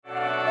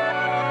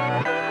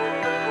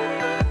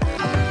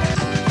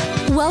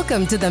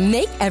Welcome to the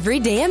Make Every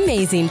Day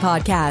Amazing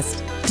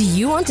podcast. Do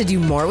you want to do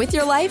more with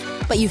your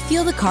life, but you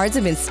feel the cards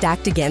have been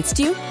stacked against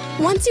you?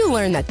 Once you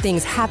learn that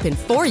things happen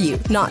for you,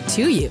 not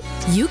to you,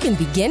 you can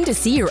begin to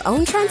see your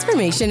own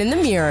transformation in the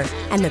mirror,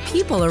 and the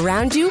people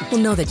around you will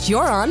know that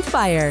you're on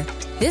fire.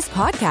 This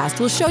podcast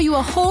will show you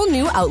a whole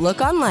new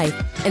outlook on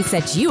life and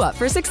set you up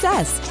for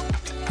success.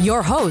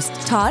 Your host,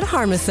 Todd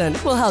Harmison,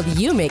 will help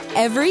you make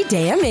every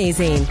day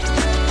amazing.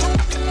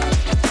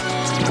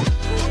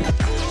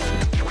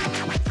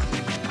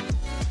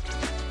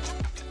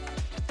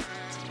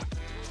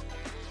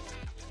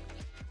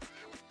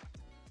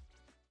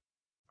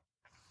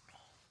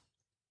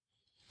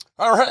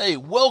 All right,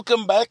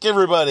 welcome back,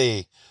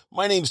 everybody.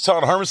 My name's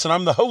Todd Harmison.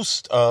 I'm the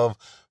host of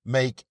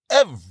Make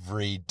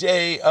Every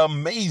Day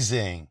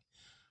Amazing.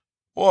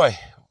 Boy,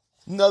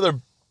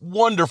 another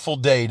wonderful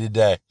day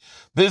today.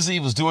 Busy,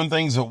 was doing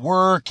things at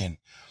work and,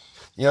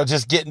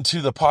 just getting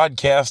to the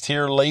podcast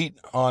here late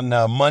on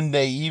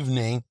Monday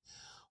evening.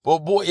 Well,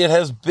 boy, it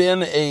has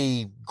been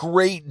a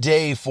great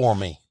day for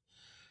me.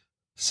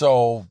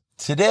 So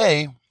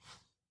today,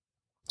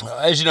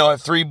 as you know, I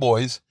have three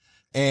boys.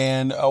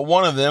 And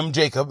one of them,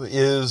 Jacob,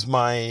 is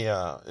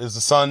the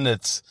son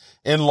that's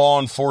in law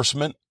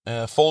enforcement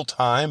full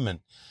time,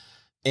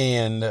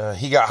 and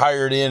he got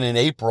hired in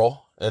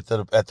April at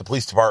the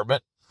police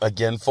department,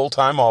 again full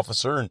time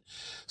officer, and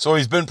so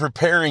he's been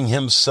preparing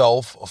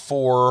himself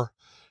for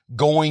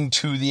going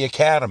to the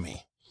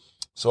academy.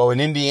 So in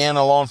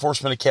Indiana Law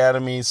Enforcement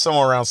Academy,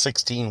 somewhere around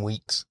 16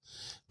 weeks,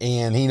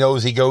 and he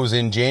knows he goes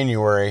in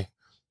January.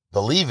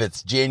 Believe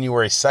it's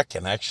January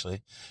 2nd,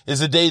 actually, is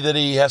the day that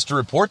he has to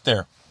report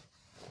there.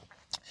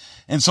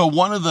 And so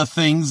one of the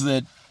things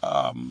that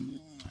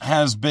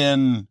has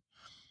been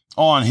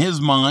on his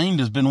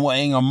mind, has been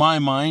weighing on my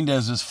mind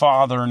as his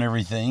father and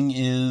everything,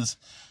 is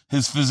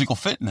his physical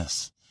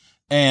fitness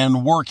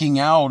and working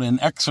out and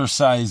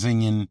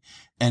exercising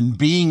and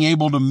being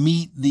able to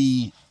meet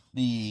the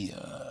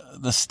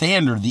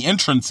standard, the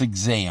entrance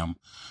exam.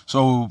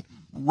 So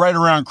right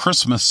around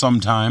Christmas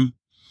sometime,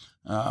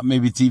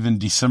 maybe it's even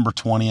December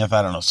 20th.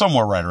 I don't know,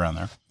 somewhere right around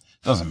there.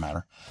 Doesn't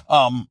matter.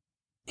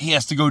 He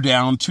has to go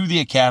down to the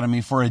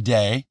academy for a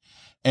day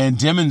and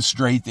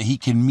demonstrate that he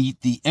can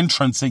meet the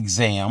entrance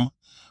exam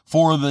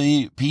for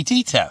the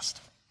PT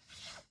test.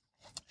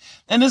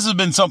 And this has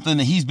been something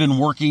that he's been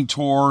working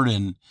toward,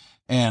 and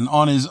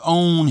on his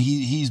own,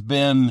 he's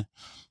been,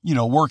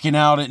 working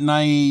out at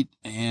night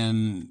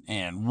and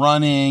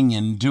running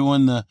and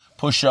doing the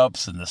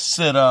push-ups and the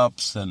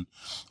sit-ups and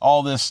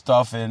all this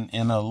stuff in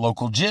a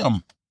local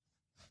gym.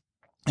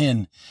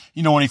 And,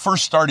 when he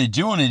first started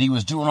doing it, he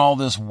was doing all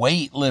this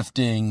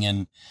weightlifting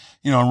and,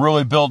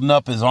 really building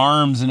up his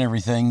arms and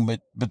everything.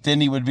 But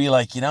then he would be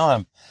like,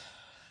 I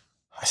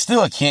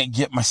can't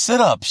get my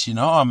sit-ups,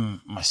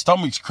 my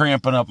stomach's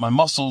cramping up, my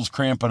muscles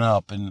cramping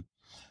up. And,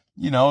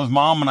 his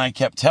mom and I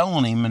kept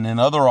telling him, and then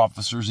other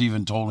officers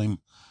even told him,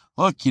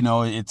 look,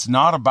 it's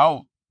not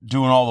about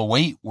doing all the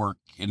weight work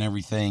and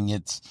everything. You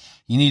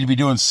need to be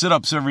doing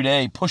sit-ups every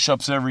day,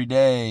 push-ups every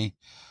day,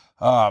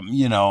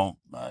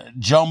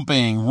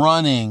 jumping,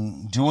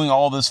 running, doing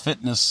all this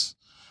fitness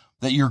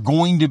that you're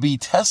going to be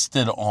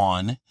tested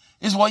on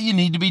is what you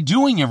need to be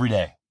doing every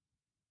day.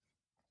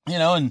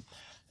 And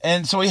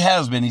so he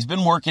has been. He's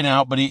been working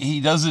out, but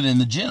he does it in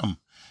the gym.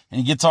 And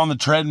he gets on the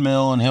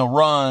treadmill and he'll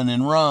run.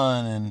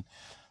 And,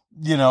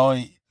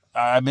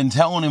 I've been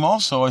telling him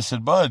also, I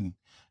said, bud,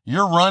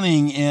 you're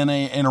running in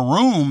a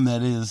room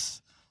that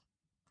is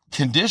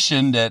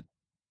conditioned at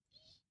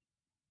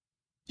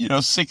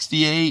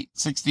 68,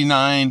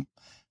 69,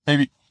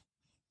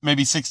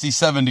 maybe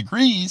 67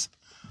 degrees.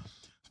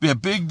 It'd be a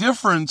big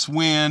difference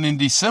when in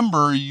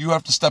December you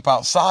have to step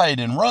outside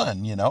and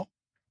run,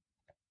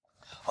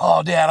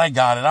 Oh, Dad, I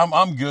got it.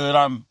 I'm good.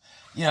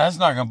 It's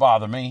not going to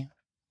bother me.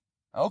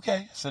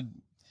 Okay. I said,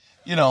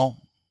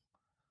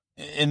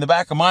 in the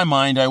back of my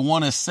mind, I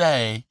want to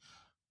say,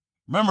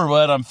 remember,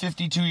 bud, I'm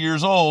 52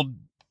 years old.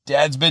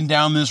 Dad's been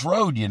down this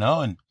road,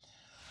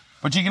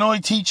 but you can only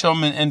teach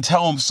them and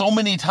tell them so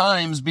many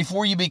times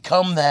before you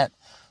become that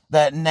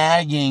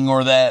nagging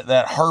or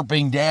that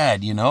harping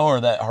dad,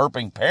 or that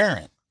harping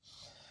parent.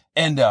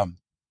 And,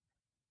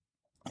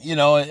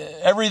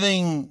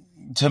 everything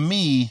to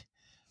me,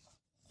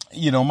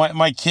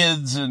 my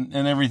kids and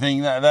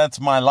everything,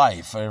 that's my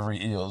life.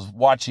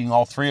 Watching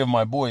all three of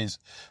my boys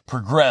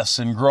progress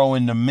and grow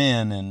into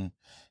men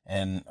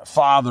and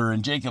father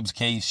in Jacob's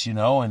case,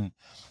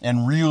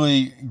 and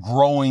really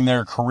growing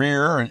their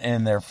career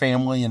and their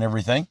family and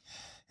everything.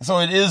 And so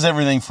it is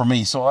everything for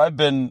me. So I've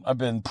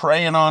been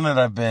praying on it.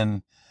 I've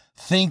been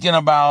thinking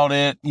about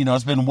it.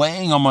 It's been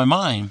weighing on my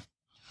mind.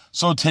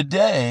 So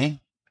today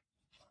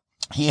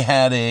he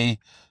had a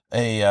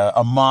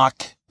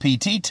mock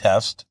PT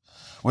test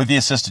with the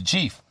assistant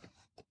chief.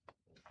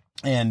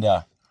 And,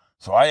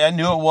 so I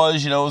knew it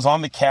was, it was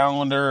on the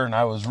calendar, and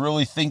I was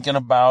really thinking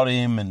about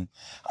him, and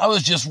I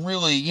was just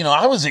really,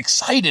 I was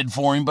excited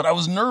for him, but I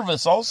was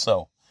nervous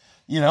also.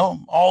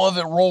 All of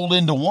it rolled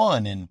into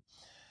one. And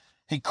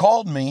he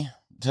called me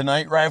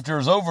tonight right after it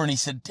was over, and he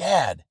said,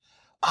 Dad,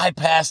 I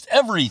passed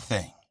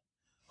everything.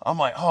 I'm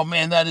like, oh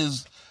man, that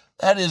is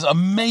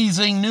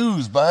amazing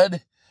news,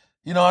 bud.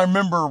 I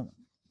remember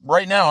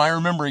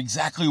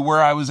exactly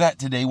where I was at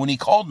today when he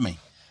called me,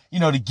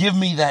 to give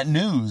me that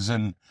news.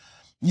 And,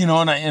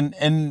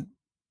 and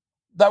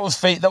that was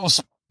faith. That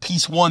was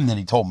piece one that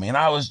he told me. And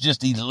I was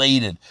just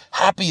elated,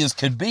 happy as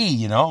could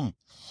be,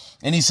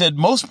 And he said,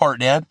 most part,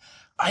 Dad,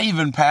 I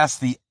even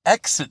passed the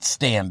exit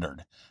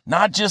standard,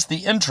 not just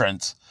the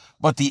entrance,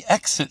 but the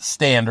exit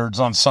standards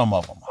on some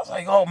of them. I was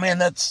like, oh man,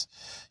 that's,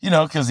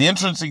 because the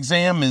entrance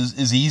exam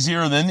is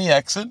easier than the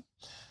exit.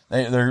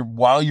 They're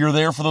while you're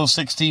there for those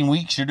 16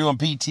 weeks, you're doing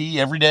PT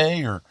every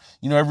day or,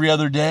 every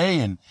other day,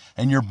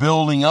 and you're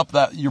building up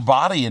your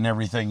body and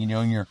everything,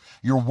 and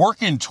you're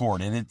working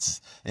toward it.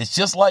 It's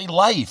just like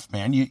life,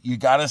 man. You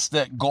got to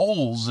set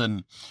goals.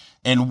 And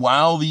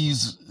while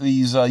these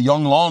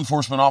young law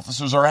enforcement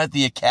officers are at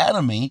the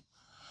academy,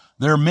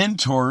 their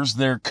mentors,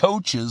 their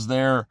coaches,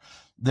 their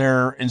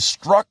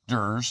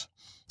instructors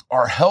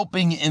are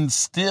helping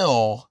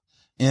instill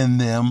in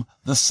them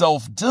the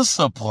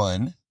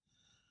self-discipline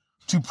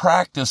to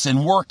practice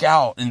and work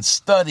out and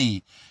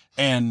study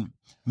and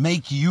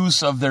make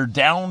use of their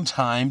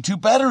downtime to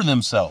better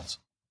themselves.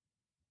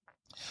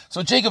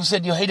 So Jacob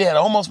said, hey, Dad, I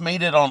almost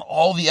made it on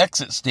all the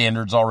exit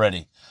standards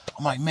already.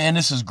 I'm like, man,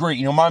 this is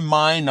great. My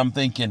mind, I'm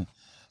thinking,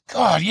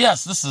 God,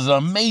 yes, this is an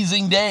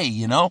amazing day,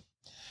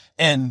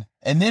 And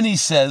then he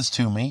says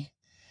to me,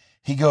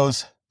 he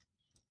goes,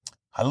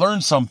 I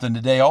learned something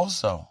today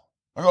also.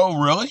 I go,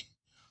 oh, really?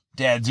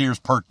 Dad's ears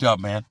perked up,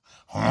 man.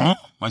 Huh?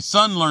 My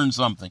son learned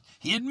something.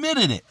 He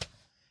admitted it.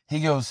 He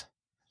goes,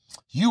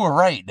 you were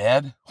right,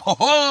 Dad.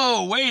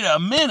 Whoa, wait a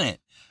minute.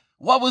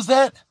 What was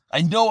that?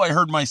 I know I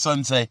heard my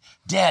son say,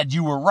 Dad,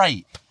 you were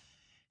right.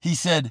 He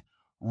said,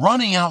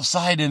 running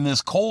outside in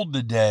this cold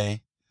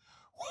today,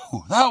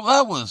 whew,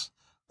 that was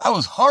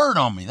hard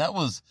on me. That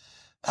was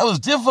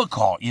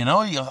difficult, He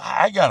goes,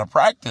 I got to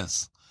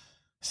practice.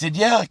 I said,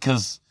 yeah,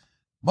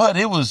 but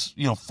it was,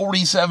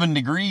 47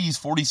 degrees,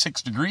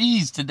 46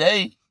 degrees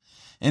today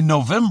in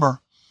November.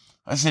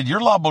 I said, you're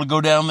liable to go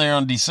down there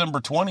on December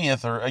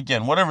 20th or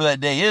again, whatever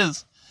that day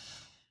is.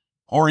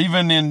 Or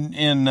even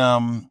in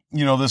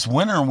this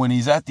winter when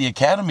he's at the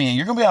academy and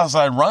you're going to be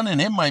outside running,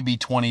 it might be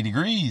 20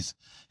 degrees.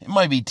 It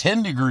might be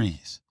 10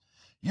 degrees.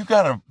 You've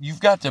got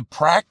to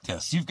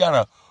practice. You've got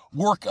to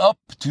work up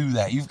to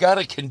that. You've got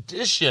to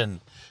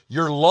condition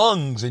your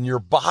lungs and your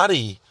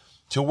body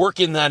to work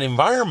in that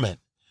environment.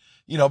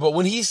 But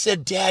when he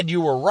said, Dad,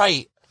 you were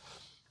right,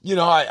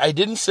 I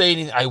didn't say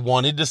anything. I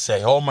wanted to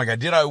say, oh my God,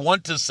 did I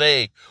want to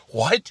say,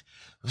 what?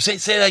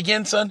 Say that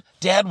again, son.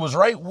 Dad was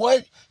right.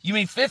 What? You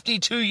mean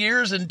 52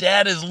 years and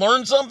Dad has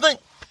learned something?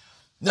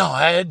 No,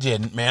 I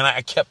didn't, man.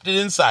 I kept it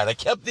inside. I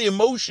kept the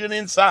emotion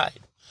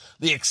inside.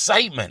 The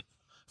excitement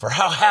for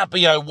how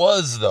happy I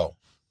was, though,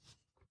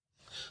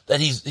 that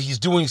he's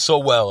doing so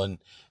well. And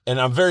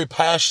I'm very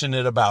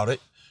passionate about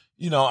it.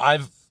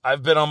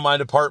 I've been on my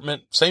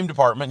department, same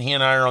department. He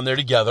and I are on there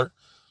together.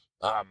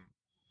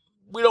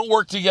 We don't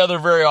work together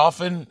very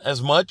often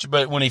as much,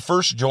 but when he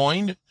first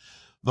joined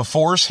the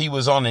force, he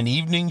was on an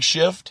evening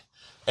shift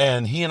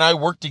and he and I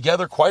worked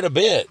together quite a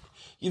bit,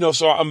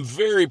 so I'm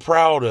very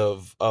proud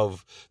of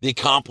the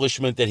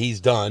accomplishment that he's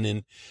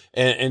done.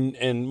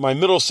 And my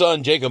middle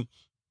son, Jacob,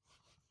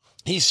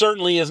 he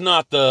certainly is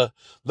not the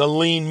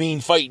lean, mean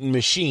fighting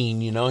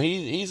machine.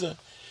 He's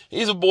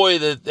a boy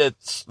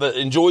that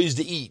enjoys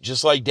to eat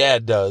just like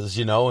Dad does,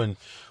 and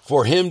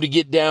for him to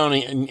get down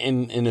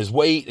in his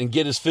weight and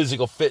get his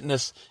physical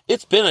fitness,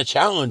 it's been a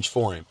challenge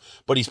for him,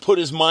 but he's put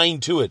his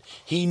mind to it.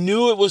 He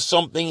knew it was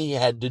something he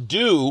had to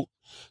do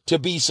to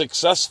be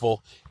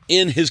successful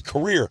in his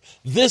career.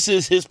 This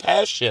is his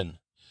passion.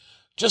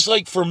 Just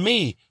like for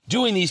me,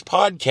 doing these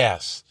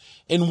podcasts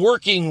and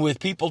working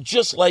with people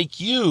just like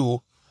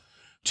you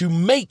to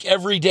make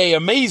every day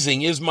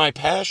amazing is my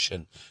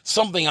passion.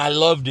 Something I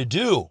love to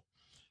do,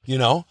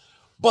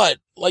 But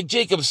like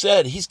Jacob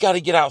said, he's got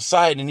to get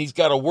outside and he's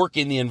got to work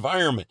in the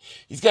environment.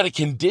 He's got to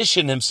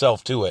condition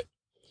himself to it.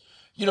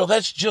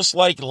 That's just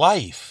like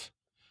life.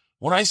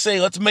 When I say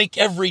let's make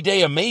every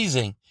day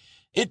amazing,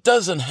 it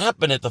doesn't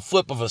happen at the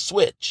flip of a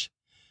switch.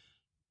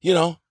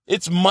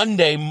 It's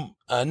Monday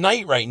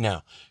night right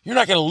now. You're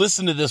not going to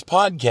listen to this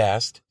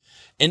podcast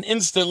and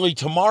instantly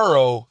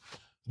tomorrow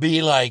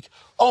be like,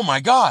 oh my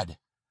God,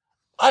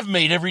 I've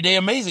made every day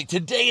amazing.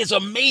 Today is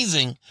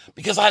amazing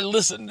because I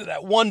listened to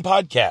that one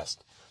podcast.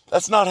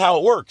 That's not how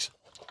it works.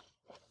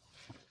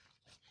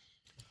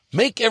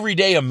 Make every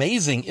day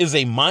amazing is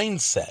a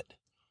mindset.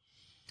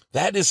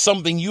 That is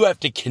something you have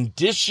to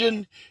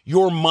condition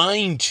your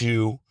mind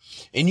to,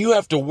 and you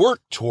have to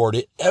work toward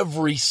it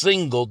every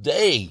single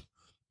day.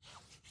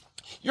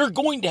 You're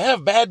going to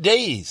have bad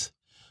days.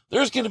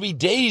 There's going to be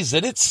days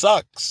that it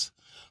sucks.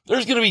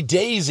 There's going to be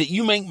days that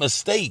you make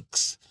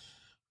mistakes.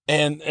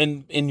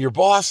 And your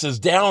boss is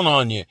down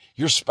on you.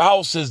 Your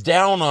spouse is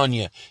down on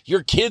you.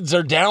 Your kids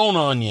are down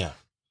on you.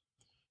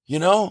 You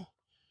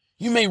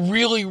may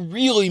really,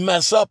 really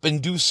mess up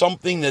and do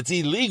something that's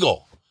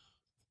illegal.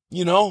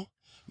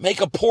 Make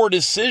a poor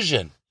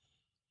decision.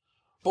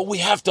 But we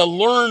have to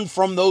learn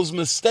from those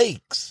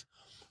mistakes.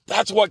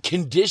 That's what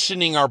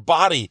conditioning our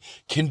body,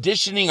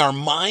 conditioning our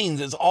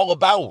minds is all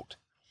about.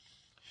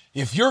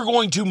 If you're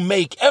going to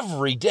make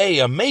every day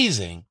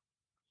amazing,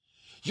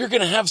 you're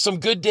going to have some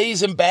good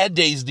days and bad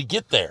days to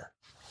get there.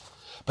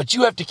 But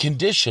you have to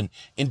condition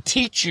and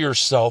teach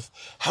yourself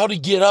how to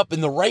get up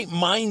in the right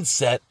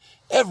mindset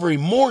every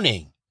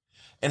morning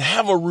and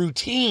have a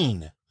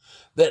routine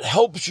that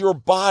helps your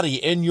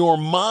body and your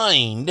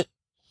mind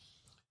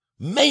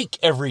make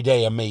every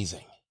day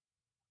amazing.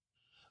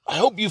 I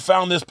hope you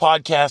found this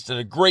podcast at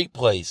a great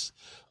place.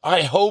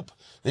 I hope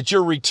that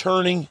you're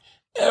returning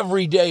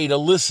every day to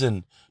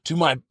listen to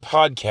my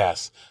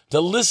podcast, to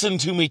listen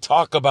to me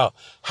talk about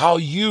how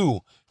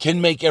you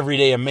can make every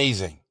day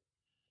amazing.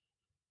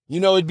 You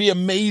know, it'd be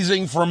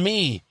amazing for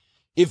me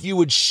if you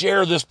would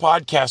share this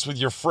podcast with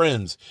your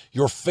friends,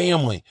 your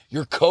family,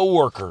 your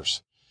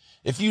coworkers.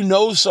 If you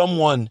know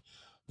someone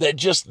that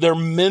just their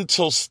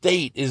mental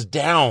state is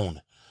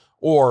down,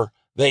 or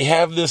they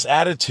have this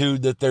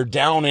attitude that they're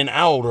down and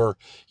out, or,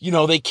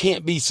 they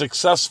can't be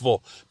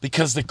successful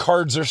because the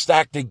cards are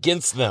stacked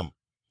against them,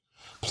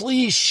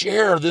 please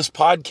share this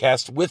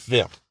podcast with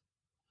them.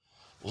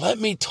 Let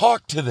me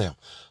talk to them.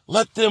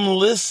 Let them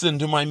listen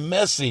to my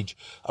message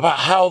about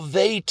how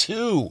they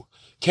too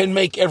can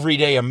make every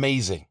day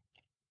amazing.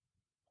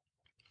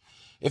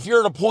 If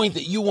you're at a point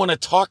that you want to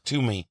talk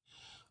to me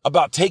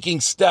about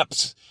taking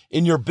steps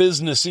in your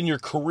business, in your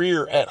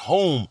career, at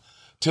home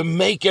to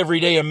make every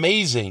day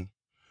amazing,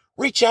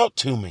 reach out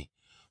to me.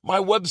 My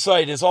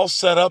website is all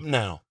set up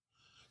now.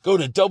 Go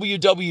to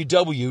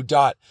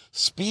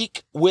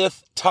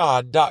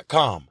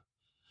www.speakwithtodd.com.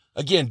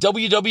 Again,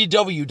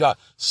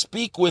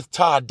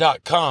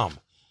 www.speakwithtodd.com.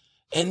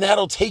 And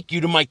that'll take you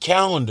to my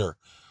calendar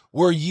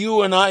where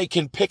you and I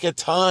can pick a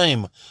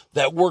time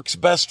that works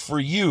best for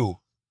you.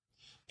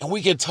 And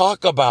we can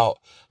talk about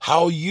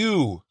how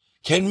you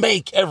can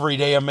make every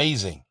day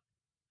amazing.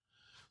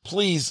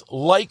 Please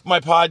like my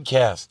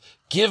podcast.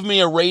 Give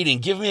me a rating.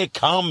 Give me a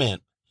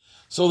comment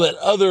so that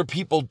other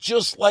people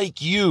just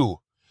like you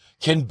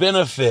can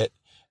benefit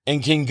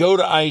and can go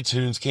to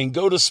iTunes, can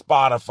go to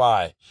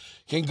Spotify,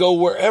 can go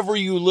wherever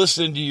you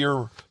listen to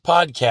your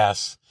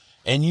podcasts,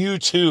 and you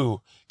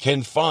too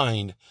can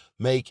find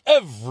Make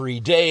Every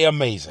Day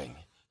Amazing.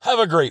 Have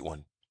a great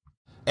one.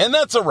 And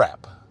that's a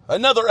wrap.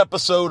 Another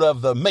episode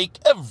of the Make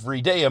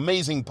Every Day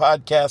Amazing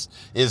podcast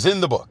is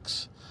in the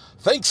books.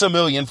 Thanks a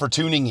million for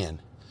tuning in.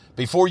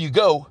 Before you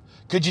go,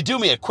 could you do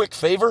me a quick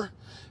favor?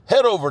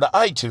 Head over to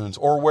iTunes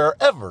or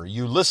wherever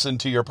you listen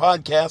to your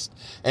podcast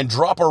and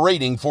drop a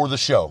rating for the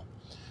show.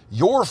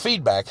 Your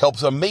feedback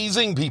helps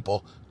amazing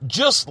people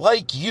just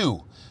like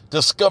you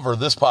discover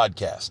this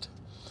podcast.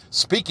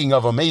 Speaking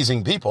of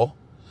amazing people,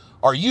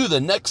 are you the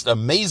next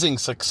amazing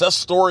success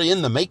story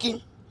in the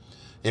making?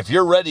 If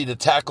you're ready to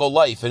tackle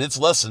life and its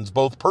lessons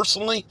both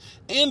personally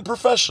and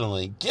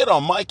professionally, get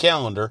on my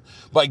calendar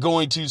by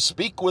going to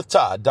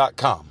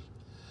speakwithtodd.com.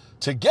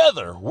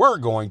 Together, we're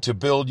going to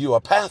build you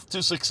a path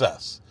to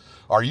success.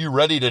 Are you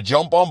ready to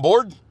jump on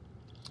board?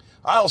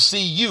 I'll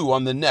see you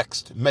on the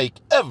next Make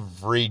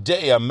Every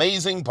Day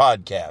Amazing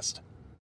podcast.